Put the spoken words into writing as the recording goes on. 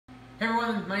Hey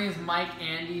everyone, my name is Mike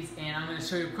Andes, and I'm going to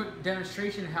show you a quick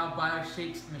demonstration of how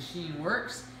BioShakes machine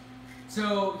works.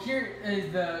 So here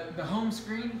is the home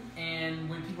screen, and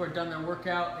when people are done their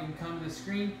workout, they can come to the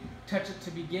screen, touch it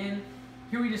to begin.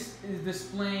 Here we just is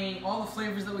displaying all the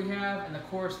flavors that we have and the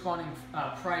corresponding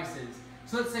prices.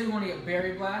 So let's say we want to get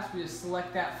Berry Blast, we just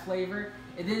select that flavor.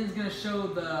 It then is going to show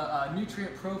the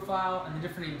nutrient profile and the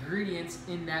different ingredients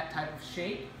in that type of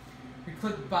shake. We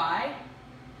click Buy.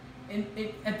 And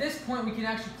at this point, we can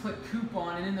actually click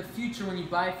coupon, and in the future, when you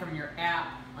buy from your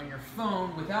app on your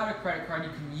phone without a credit card, you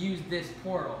can use this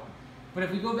portal. But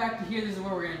if we go back to here, this is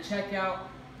where we're going to check out.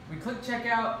 We click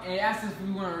checkout, and it asks us if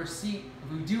we want a receipt.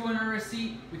 If we do want a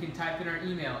receipt, we can type in our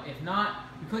email. If not,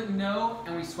 we click no,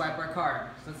 and we swipe our card.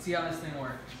 So let's see how this thing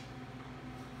works.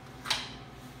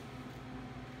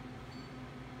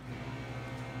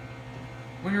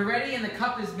 When you're ready and the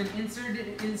cup has been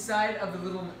inserted inside of the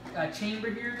little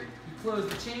chamber here, you close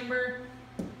the chamber,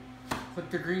 click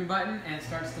the green button, and it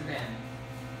starts to bend.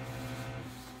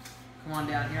 Come on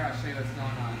down here, I'll show you what's going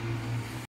on.